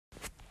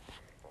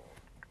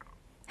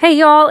Hey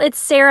y'all, it's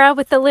Sarah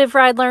with the Live,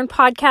 Ride, Learn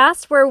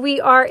podcast where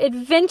we are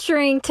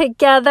adventuring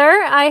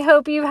together. I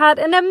hope you had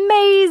an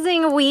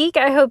amazing week.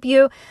 I hope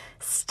you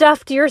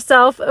stuffed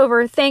yourself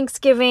over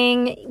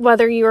Thanksgiving,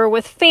 whether you were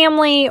with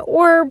family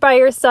or by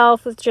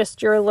yourself with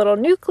just your little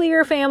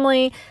nuclear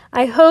family.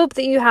 I hope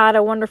that you had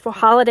a wonderful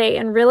holiday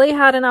and really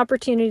had an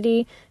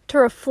opportunity to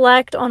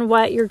reflect on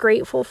what you're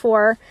grateful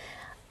for.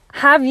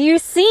 Have you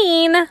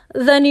seen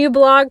the new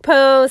blog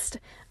post?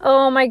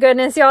 Oh my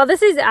goodness, y'all.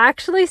 This is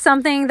actually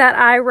something that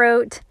I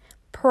wrote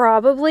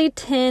probably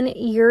 10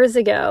 years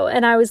ago.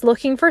 And I was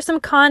looking for some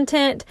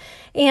content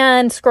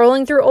and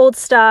scrolling through old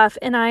stuff.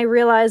 And I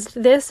realized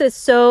this is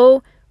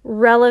so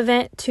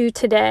relevant to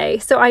today.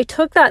 So I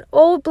took that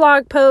old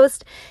blog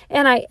post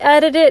and I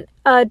edited it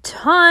a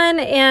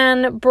ton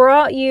and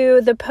brought you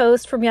the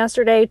post from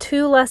yesterday,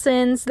 2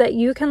 lessons that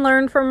you can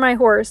learn from my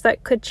horse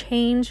that could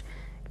change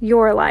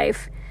your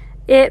life.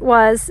 It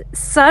was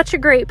such a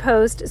great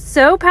post,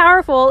 so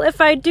powerful, if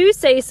I do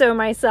say so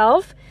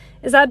myself.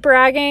 Is that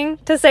bragging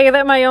to say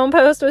that my own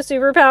post was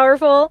super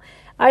powerful?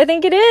 I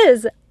think it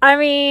is. I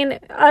mean,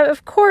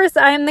 of course,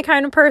 I am the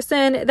kind of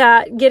person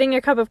that getting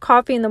a cup of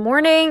coffee in the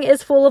morning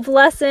is full of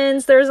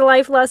lessons. There's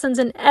life lessons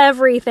in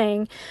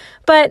everything.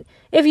 But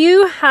if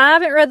you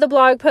haven't read the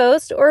blog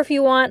post, or if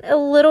you want a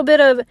little bit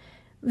of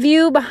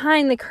view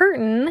behind the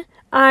curtain,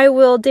 I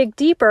will dig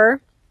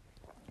deeper.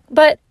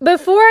 But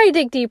before I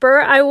dig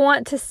deeper, I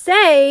want to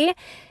say,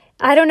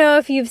 I don't know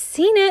if you've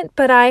seen it,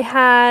 but I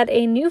had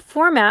a new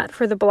format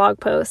for the blog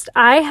post.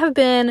 I have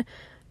been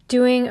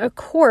doing a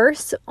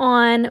course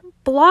on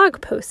blog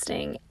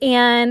posting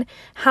and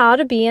how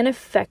to be an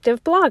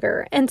effective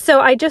blogger. And so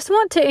I just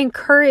want to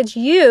encourage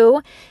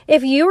you,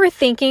 if you are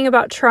thinking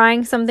about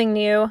trying something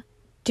new,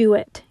 do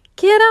it.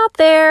 Get out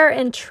there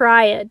and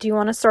try it. Do you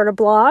want to start a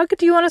blog?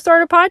 Do you want to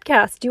start a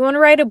podcast? Do you want to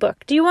write a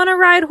book? Do you want to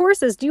ride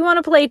horses? Do you want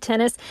to play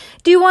tennis?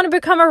 Do you want to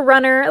become a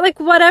runner? Like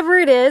whatever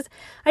it is,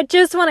 I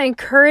just want to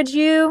encourage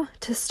you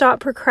to stop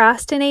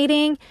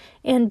procrastinating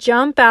and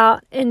jump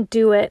out and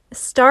do it.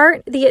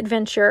 Start the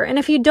adventure. And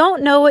if you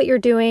don't know what you're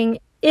doing,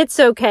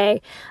 it's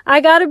okay. I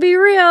gotta be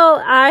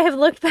real. I have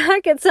looked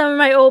back at some of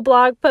my old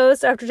blog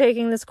posts after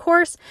taking this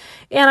course,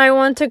 and I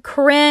want to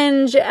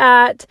cringe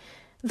at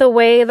the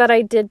way that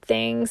I did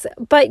things.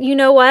 But you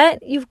know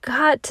what? You've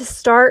got to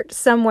start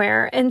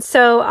somewhere. And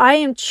so I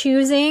am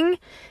choosing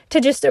to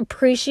just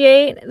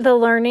appreciate the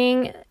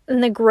learning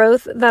and the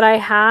growth that I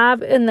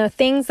have and the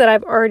things that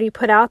I've already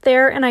put out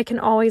there, and I can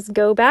always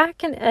go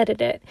back and edit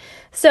it.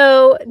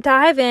 So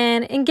dive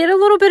in and get a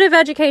little bit of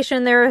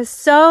education. There is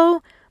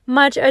so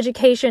much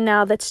education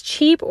now that's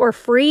cheap or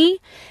free,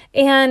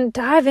 and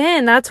dive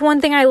in. That's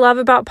one thing I love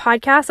about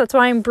podcasts. That's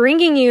why I'm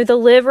bringing you the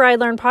Live, Ride,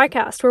 Learn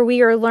podcast, where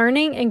we are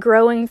learning and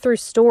growing through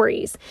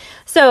stories.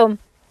 So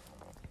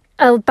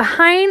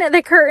behind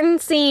the curtain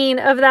scene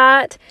of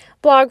that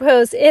blog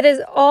post, it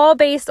is all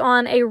based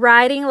on a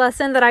riding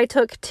lesson that I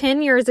took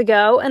 10 years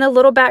ago and a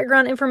little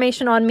background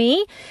information on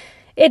me.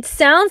 It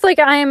sounds like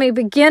I am a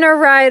beginner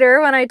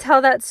rider when I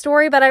tell that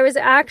story, but I was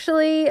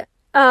actually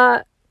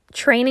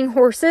training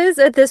horses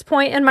at this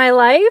point in my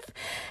life.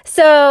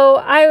 So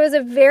I was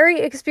a very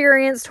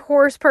experienced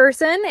horse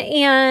person,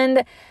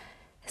 and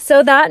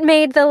so that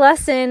made the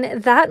lesson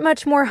that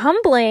much more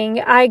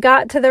humbling. I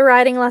got to the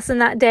riding lesson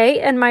that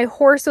day, and my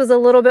horse was a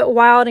little bit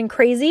wild and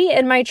crazy,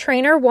 and my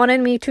trainer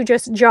wanted me to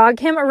just jog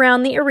him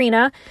around the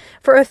arena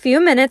for a few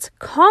minutes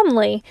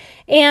calmly.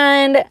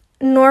 And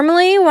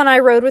normally when I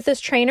rode with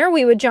this trainer,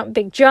 we would jump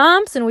big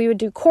jumps and we would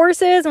do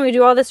courses and we would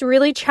do all this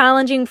really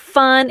challenging,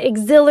 fun,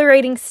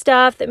 exhilarating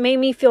stuff that made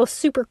me feel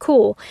super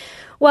cool.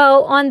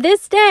 Well, on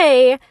this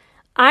day,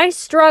 I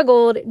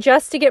struggled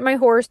just to get my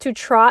horse to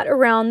trot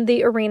around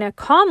the arena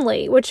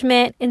calmly, which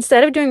meant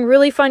instead of doing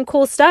really fun,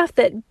 cool stuff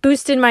that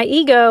boosted my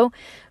ego,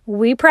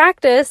 we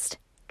practiced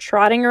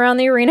trotting around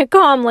the arena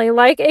calmly,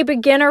 like a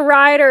beginner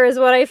rider is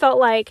what I felt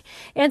like.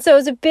 And so it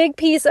was a big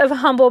piece of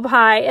humble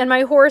pie, and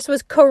my horse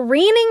was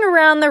careening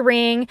around the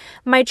ring.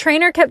 My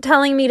trainer kept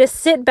telling me to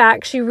sit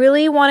back. She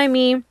really wanted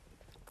me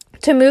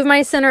to move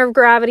my center of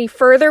gravity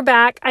further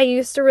back. I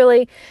used to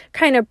really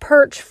kind of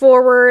perch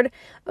forward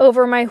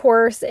over my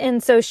horse,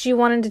 and so she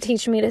wanted to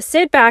teach me to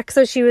sit back.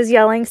 So she was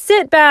yelling,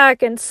 sit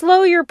back and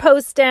slow your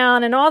post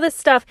down and all this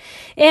stuff.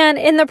 And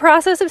in the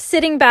process of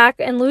sitting back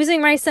and losing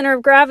my center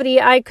of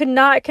gravity, I could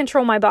not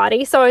control my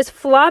body. So I was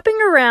flopping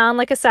around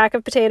like a sack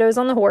of potatoes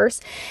on the horse.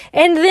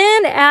 And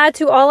then add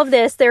to all of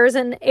this, there was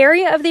an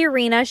area of the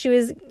arena. She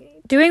was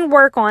doing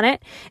work on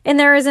it, and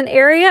there is an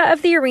area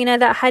of the arena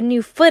that had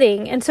new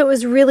footing, and so it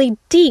was really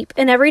deep,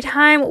 and every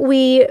time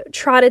we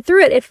trotted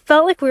through it, it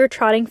felt like we were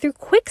trotting through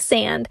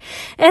quicksand,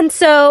 and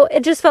so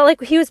it just felt like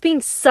he was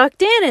being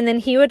sucked in, and then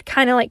he would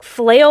kind of like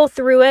flail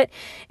through it.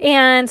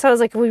 And so I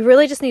was like, we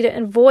really just need to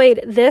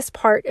avoid this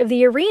part of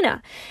the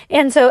arena.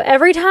 And so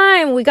every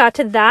time we got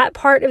to that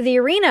part of the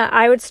arena,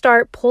 I would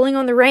start pulling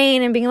on the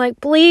rein and being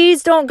like,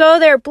 please don't go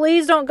there,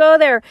 please don't go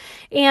there.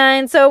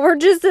 And so we're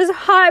just this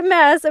hot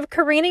mess of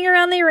careening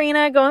around the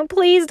arena going,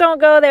 please don't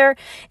go there.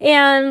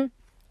 And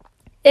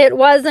it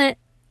wasn't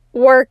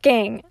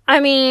working. I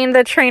mean,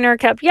 the trainer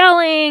kept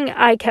yelling.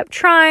 I kept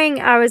trying.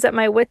 I was at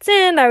my wit's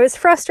end. I was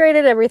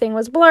frustrated. Everything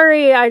was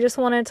blurry. I just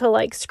wanted to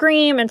like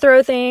scream and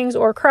throw things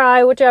or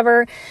cry,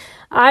 whichever.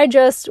 I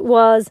just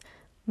was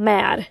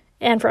mad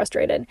and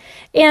frustrated.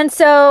 And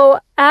so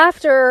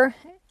after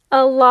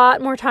a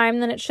lot more time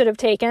than it should have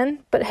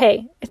taken, but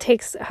hey, it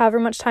takes however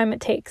much time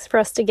it takes for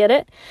us to get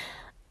it.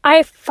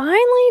 I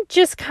finally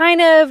just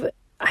kind of,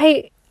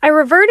 I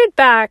reverted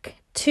back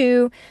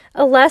to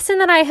a lesson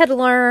that I had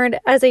learned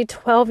as a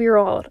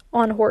 12-year-old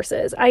on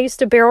horses. I used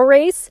to barrel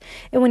race,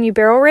 and when you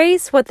barrel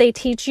race, what they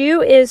teach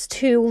you is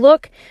to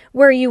look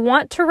where you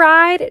want to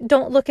ride.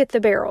 Don't look at the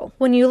barrel.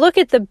 When you look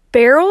at the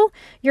barrel,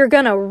 you're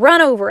going to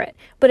run over it.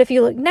 But if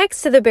you look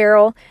next to the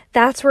barrel,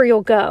 that's where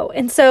you'll go.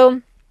 And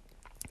so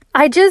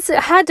I just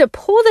had to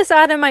pull this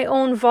out of my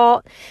own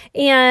vault.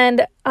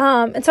 And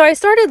so I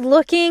started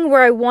looking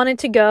where I wanted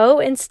to go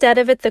instead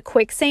of at the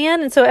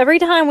quicksand. And so every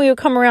time we would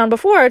come around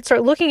before, I'd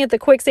start looking at the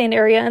quicksand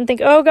area and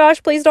think, oh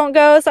gosh, please don't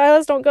go.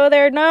 Silas, don't go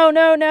there. No.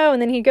 And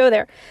then he'd go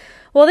there.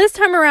 Well, this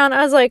time around,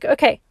 I was like,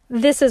 okay,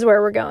 this is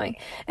where we're going.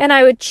 And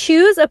I would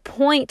choose a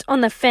point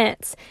on the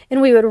fence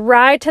and we would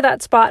ride to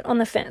that spot on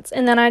the fence.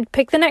 And then I'd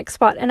pick the next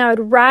spot and I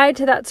would ride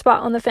to that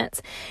spot on the fence.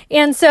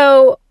 And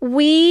so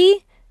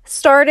we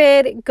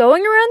started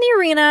going around the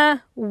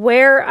arena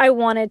where I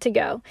wanted to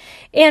go.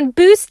 And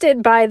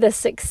boosted by the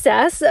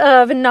success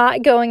of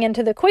not going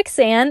into the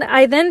quicksand,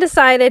 I then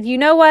decided, you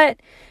know what?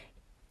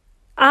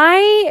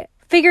 I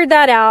figured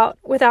that out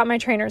without my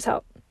trainer's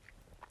help.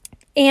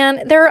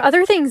 And there are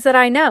other things that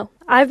I know.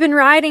 I've been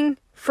riding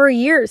for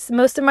years,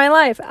 most of my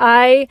life.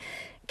 I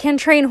can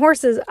train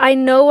horses. I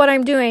know what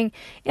I'm doing.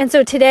 And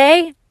so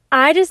today,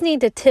 I just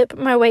need to tip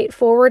my weight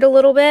forward a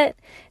little bit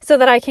so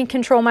that I can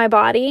control my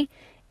body.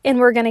 And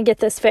we're going to get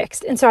this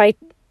fixed. And so I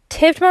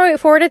tipped my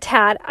weight forward a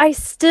tad. I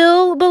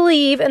still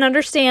believe and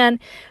understand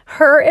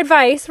her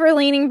advice for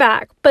leaning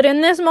back. But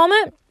in this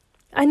moment,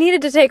 I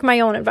needed to take my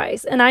own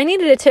advice. And I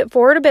needed to tip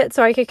forward a bit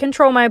so I could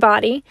control my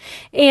body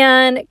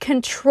and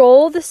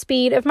control the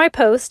speed of my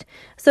post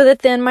so that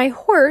then my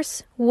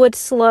horse would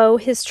slow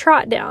his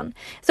trot down.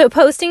 So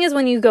posting is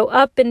when you go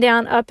up and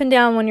down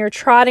when you're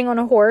trotting on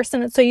a horse,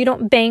 and so you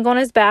don't bang on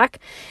his back.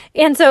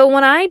 And so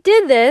when I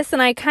did this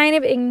and I kind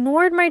of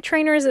ignored my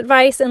trainer's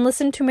advice and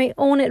listened to my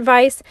own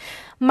advice,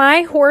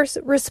 my horse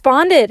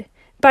responded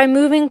by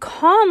moving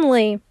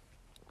calmly.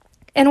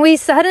 And we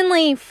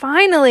suddenly,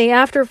 finally,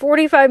 after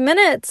 45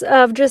 minutes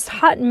of just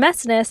hot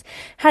messiness,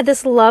 had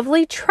this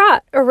lovely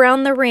trot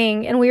around the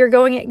ring, and we were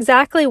going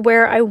exactly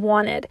where I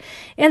wanted.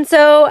 And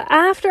so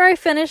after I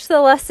finished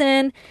the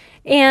lesson,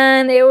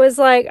 and it was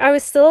like, I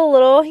was still a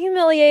little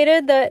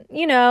humiliated that,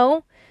 you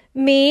know,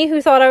 me,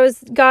 who thought I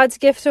was God's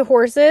gift to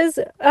horses,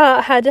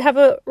 had to have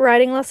a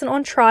riding lesson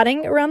on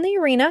trotting around the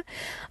arena.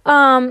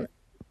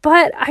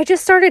 But I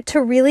just started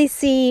to really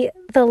see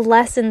the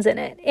lessons in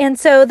it. And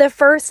so the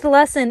first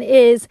lesson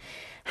is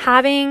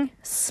having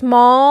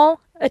small,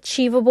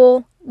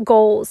 achievable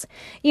goals.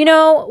 You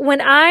know,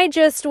 when I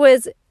just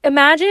was,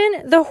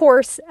 imagine the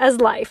horse as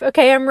life.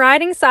 Okay, I'm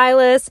riding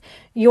Silas.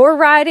 You're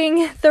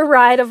riding the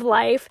ride of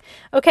life.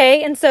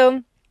 Okay, and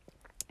so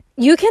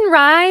you can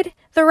ride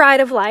the ride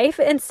of life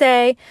and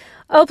say,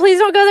 oh, please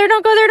don't go there,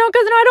 don't go there, don't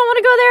go there, no, I don't want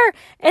to go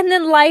there. And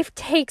then life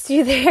takes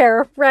you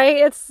there, right?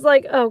 It's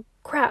like, oh,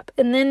 crap.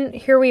 And then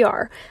here we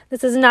are.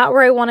 This is not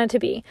where I wanted to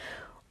be.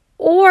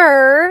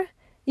 Or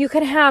you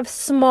can have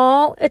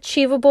small,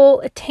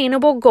 achievable,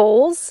 attainable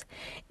goals,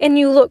 and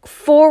you look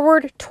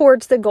forward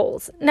towards the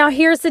goals. Now,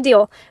 here's the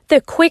deal. The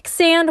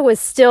quicksand was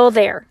still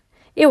there.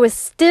 It was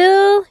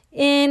still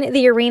in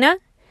the arena.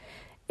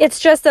 It's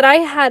just that I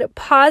had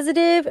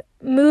positive,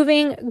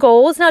 moving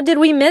goals. Now, did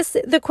we miss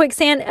the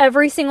quicksand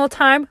every single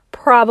time?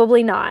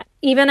 Probably not,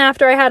 even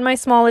after I had my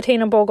small,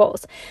 attainable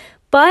goals.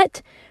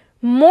 But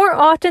more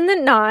often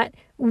than not,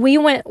 we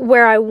went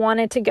where I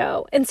wanted to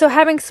go. And so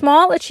having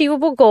small,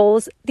 achievable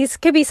goals, these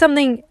could be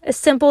something, a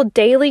simple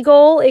daily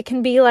goal. It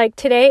can be like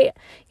today,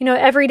 you know,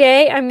 every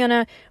day I'm going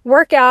to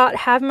work out,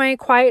 have my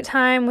quiet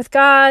time with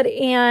God,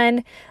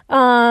 and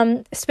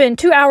spend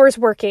 2 hours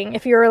working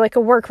if you're like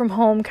a work from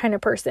home kind of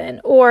person.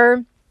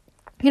 Or,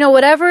 you know,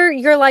 whatever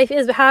your life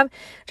is, have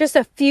just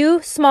a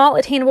few small,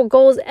 attainable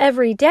goals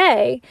every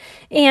day.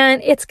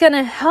 And it's going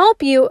to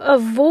help you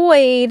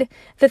avoid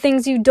the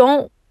things you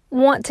don't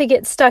want to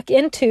get stuck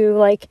into,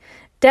 like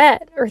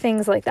debt or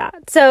things like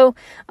that. So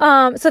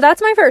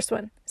that's my first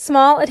one,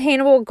 small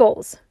attainable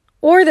goals.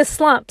 Or the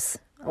slumps.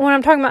 When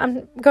I'm talking about,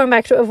 I'm going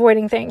back to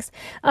avoiding things.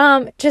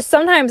 Just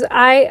sometimes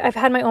I've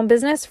had my own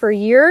business for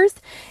years,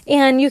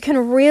 and you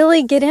can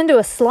really get into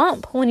a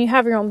slump when you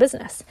have your own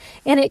business,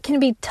 and it can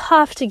be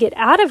tough to get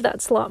out of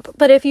that slump.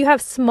 But if you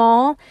have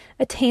small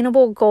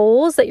attainable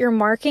goals that you're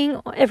marking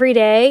every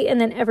day,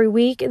 and then every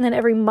week, and then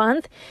every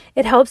month,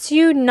 it helps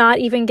you not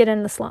even get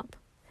in the slump.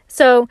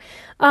 So,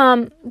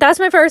 that's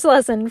my first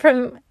lesson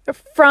from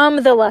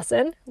the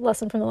lesson.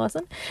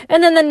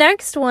 And then the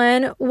next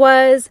one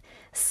was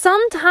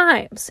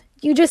Sometimes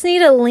you just need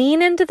to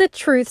lean into the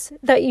truths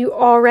that you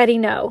already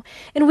know.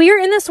 And we are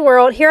in this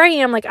world. Here I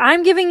am, like,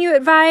 I'm giving you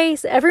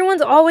advice.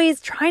 Everyone's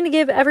always trying to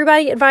give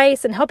everybody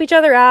advice and help each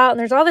other out. And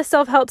there's all this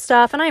self-help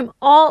stuff. And I'm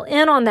all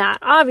in on that.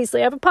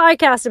 Obviously, I have a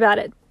podcast about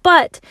it.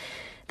 But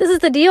this is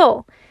the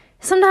deal.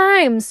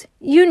 Sometimes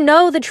you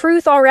know the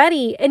truth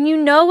already and you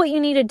know what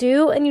you need to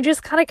do, and you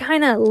just gotta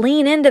kind of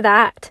lean into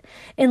that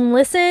and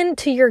listen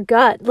to your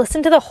gut,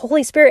 listen to the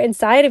Holy Spirit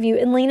inside of you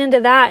and lean into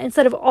that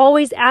instead of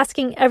always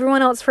asking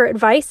everyone else for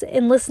advice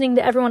and listening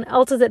to everyone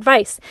else's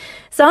advice.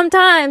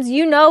 Sometimes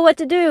you know what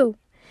to do.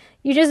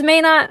 You just may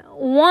not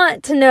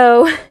want to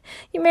know.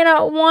 You may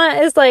not want,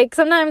 it's like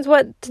sometimes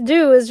what to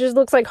do is just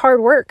looks like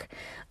hard work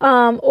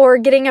or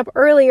getting up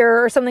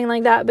earlier or something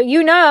like that. But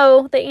you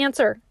know the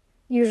answer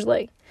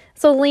usually.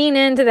 So lean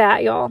into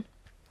that, y'all.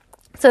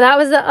 So that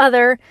was the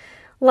other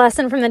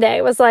lesson from the day.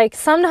 It was like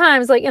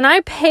sometimes and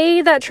I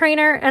paid that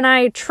trainer and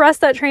I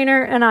trust that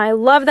trainer and I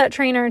love that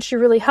trainer and she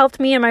really helped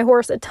me and my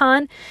horse a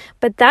ton.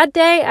 But that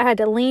day I had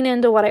to lean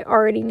into what I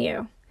already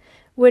knew,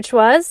 which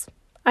was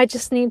I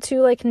just need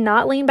to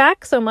not lean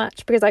back so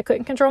much because I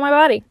couldn't control my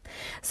body.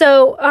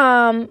 So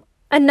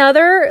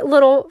another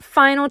little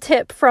final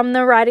tip from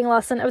the riding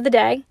lesson of the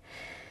day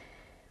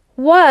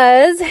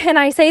was, and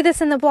I say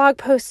this in the blog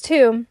post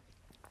too,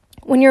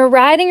 when you're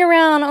riding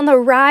around on the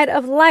ride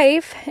of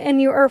life and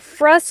you are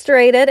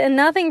frustrated and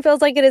nothing feels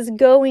like it is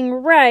going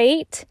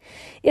right,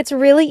 it's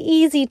really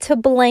easy to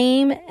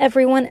blame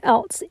everyone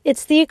else.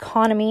 It's the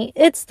economy.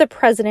 It's the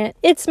president.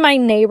 It's my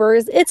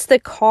neighbors. It's the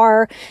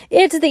car.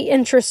 It's the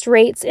interest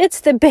rates. It's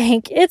the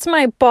bank. It's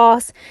my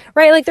boss,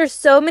 right? There's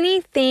so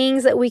many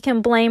things that we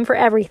can blame for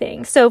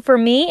everything. So for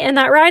me in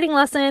that riding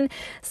lesson,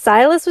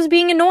 Silas was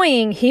being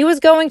annoying. He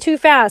was going too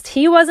fast.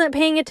 He wasn't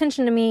paying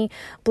attention to me,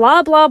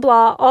 blah, blah,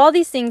 blah, all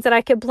these things that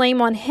I could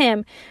blame on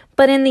him.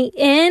 But in the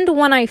end,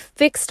 when I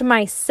fixed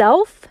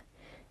myself,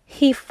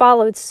 he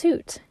followed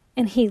suit.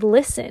 And he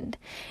listened.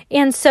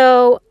 And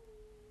so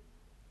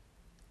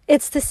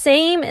it's the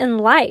same in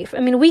life. I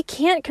mean, we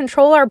can't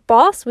control our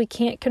boss. We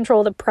can't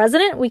control the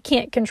president. We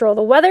can't control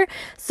the weather.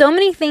 So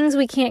many things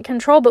we can't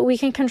control, but we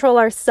can control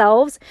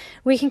ourselves.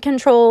 We can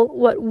control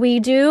what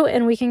we do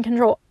and we can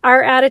control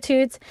our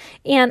attitudes.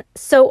 And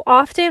so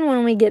often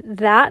when we get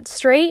that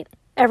straight,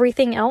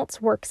 everything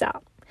else works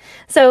out.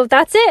 So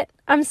that's it.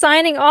 I'm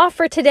signing off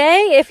for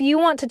today. If you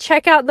want to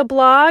check out the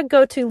blog,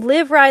 go to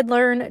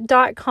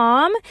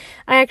liveridelearn.com.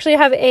 I actually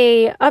have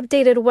a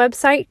updated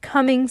website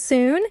coming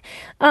soon.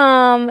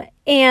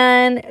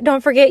 And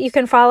don't forget, you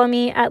can follow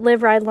me at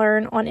Live Ride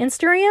Learn on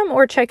Instagram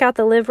or check out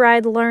the Live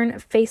Ride Learn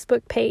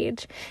Facebook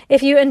page.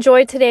 If you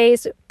enjoyed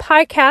today's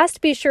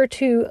podcast, be sure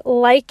to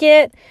like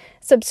it,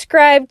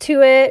 subscribe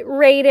to it,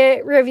 rate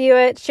it, review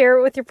it, share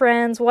it with your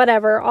friends,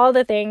 whatever, all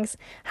the things.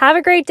 Have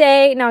a great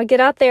day. Now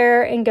get out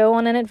there and go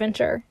on an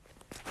adventure.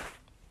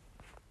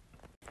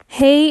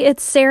 Hey,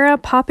 it's Sarah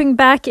popping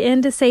back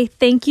in to say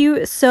thank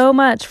you so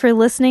much for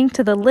listening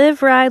to the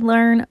Live, Ride,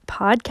 Learn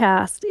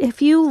podcast.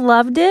 If you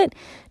loved it,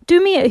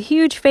 do me a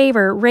huge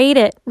favor, rate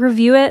it,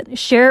 review it,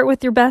 share it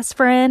with your best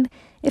friend.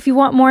 If you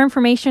want more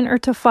information or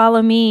to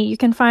follow me, you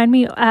can find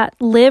me at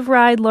Live,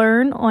 Ride,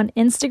 Learn on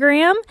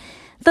Instagram,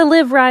 the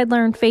Live, Ride,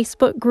 Learn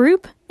Facebook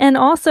group, and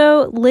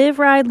also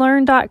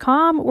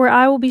liveridelearn.com, where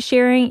I will be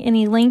sharing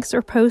any links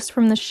or posts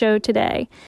from the show today.